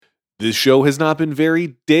This show has not been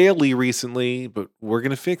very daily recently, but we're going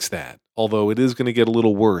to fix that. Although it is going to get a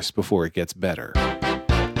little worse before it gets better.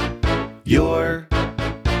 Your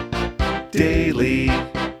Daily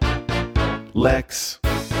Lex.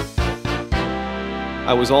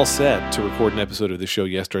 I was all set to record an episode of the show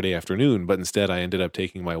yesterday afternoon, but instead I ended up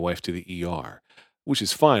taking my wife to the ER. Which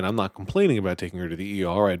is fine. I'm not complaining about taking her to the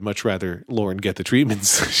ER. I'd much rather Lauren get the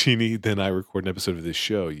treatments she needs than I record an episode of this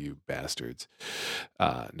show, you bastards.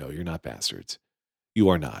 No, you're not bastards. You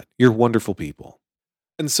are not. You're wonderful people.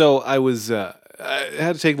 And so I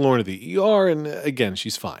had to take Lauren to the ER, and again,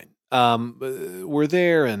 she's fine. We're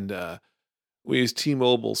there, and we use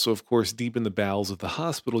T-Mobile, so of course, deep in the bowels of the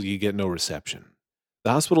hospital, you get no reception.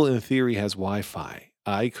 The hospital, in theory, has Wi-Fi.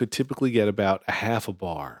 I could typically get about a half a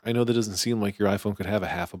bar. I know that doesn't seem like your iPhone could have a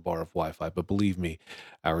half a bar of Wi-Fi, but believe me,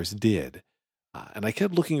 ours did. And I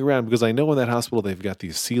kept looking around because I know in that hospital they've got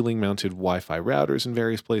these ceiling-mounted Wi-Fi routers in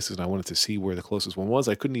various places, and I wanted to see where the closest one was.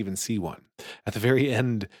 I couldn't even see one. At the very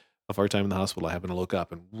end of our time in the hospital, I happened to look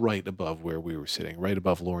up, and right above where we were sitting, right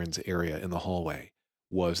above Lauren's area in the hallway,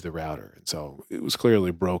 was the router. And so it was clearly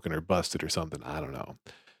broken or busted or something. I don't know.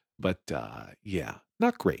 But yeah,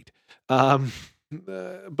 not great.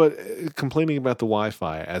 But complaining about the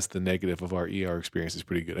Wi-Fi as the negative of our ER experience is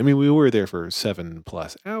pretty good. I mean, we were there for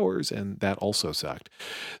 7+ hours, and that also sucked.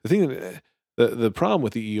 The thing, the problem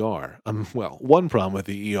with the ER, one problem with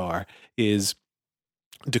the ER is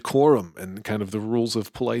decorum and kind of the rules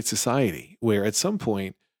of polite society, where at some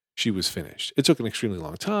point she was finished. It took an extremely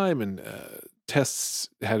long time, and tests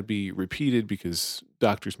had to be repeated because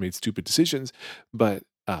doctors made stupid decisions, but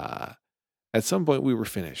at some point, we were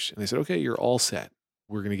finished, and they said, okay, you're all set.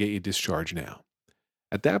 We're going to get you discharged now.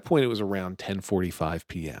 At that point, it was around 10:45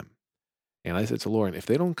 p.m., and I said to Lauren, if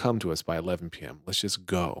they don't come to us by 11 p.m., let's just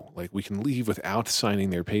go. Like, we can leave without signing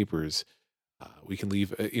their papers. We can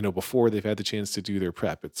leave, before they've had the chance to do their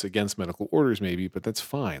prep. It's against medical orders maybe, but that's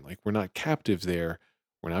fine. Like, we're not captives there.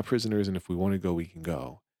 We're not prisoners, and if we want to go, we can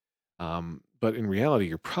go. But in reality,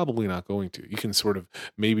 you're probably not going to. You can sort of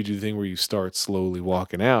maybe do the thing where you start slowly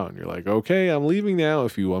walking out and you're like, okay, I'm leaving now.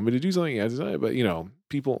 If you want me to do something, but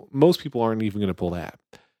most people aren't even going to pull that.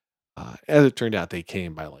 As it turned out, they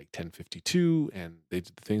came by like 10:52 and they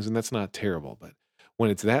did the things, and that's not terrible. But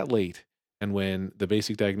when it's that late and when the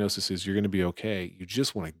basic diagnosis is you're going to be okay, you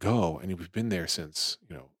just want to go, and you've been there since,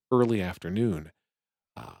 early afternoon.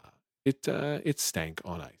 It stank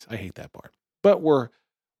on ice. I hate that part. But we're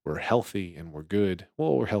healthy and we're good.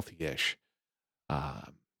 Well, we're healthy-ish. I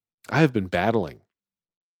have been battling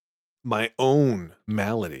my own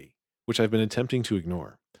malady, which I've been attempting to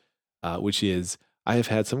ignore, which is I have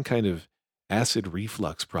had some kind of acid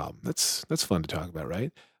reflux problem. That's fun to talk about,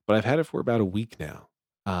 right? But I've had it for about a week now.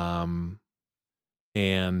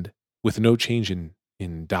 And with no change in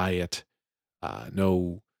diet,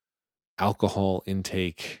 no alcohol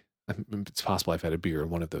intake. It's possible I've had a beer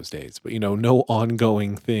one of those days, but no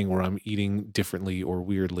ongoing thing where I'm eating differently or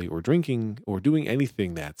weirdly or drinking or doing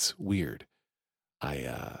anything that's weird. But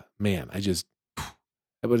it's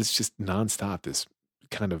just nonstop, this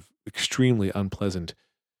kind of extremely unpleasant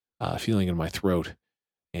feeling in my throat,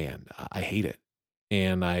 and I hate it.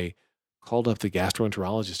 And I called up the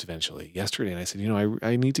gastroenterologist eventually yesterday, and I said,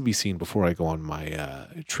 I need to be seen before I go on my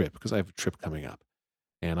trip, because I have a trip coming up,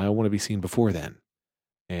 and I want to be seen before then.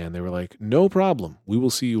 And they were like, no problem. We will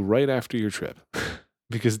see you right after your trip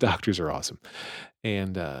because doctors are awesome.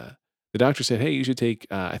 And the doctor said, hey, you should take,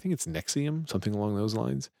 I think it's Nexium, something along those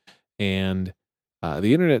lines. And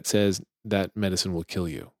the internet says that medicine will kill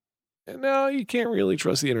you. And no, you can't really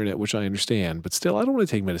trust the internet, which I understand. But still, I don't want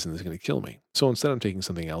to take medicine that's going to kill me. So instead, I'm taking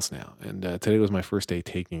something else now. And today was my first day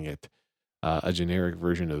taking it, a generic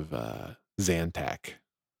version of Zantac,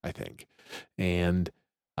 I think. And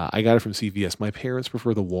I got it from CVS. My parents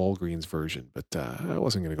prefer the Walgreens version, but I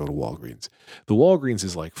wasn't going to go to Walgreens. The Walgreens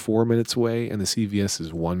is like 4 minutes away, and the CVS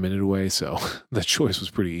is 1 minute away, so the choice was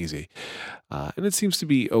pretty easy. And it seems to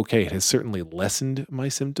be okay. It has certainly lessened my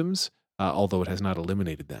symptoms, although it has not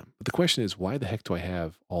eliminated them. But the question is, why the heck do I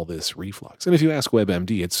have all this reflux? And if you ask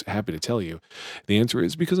WebMD, it's happy to tell you. The answer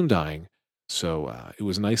is because I'm dying, so it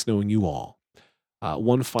was nice knowing you all.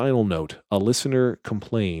 One final note, a listener a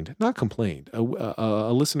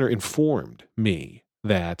listener informed me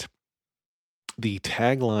that the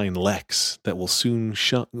tagline Lex that will soon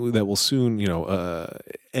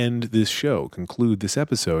end this show, conclude this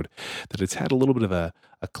episode, that it's had a little bit of a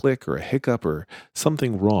click or a hiccup or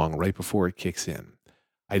something wrong right before it kicks in.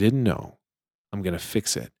 I didn't know. I'm going to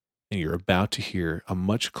fix it. And you're about to hear a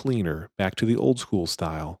much cleaner, back to the old school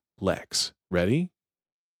style Lex. Ready?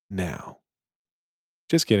 Now.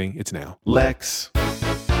 Just kidding. It's now. Lex.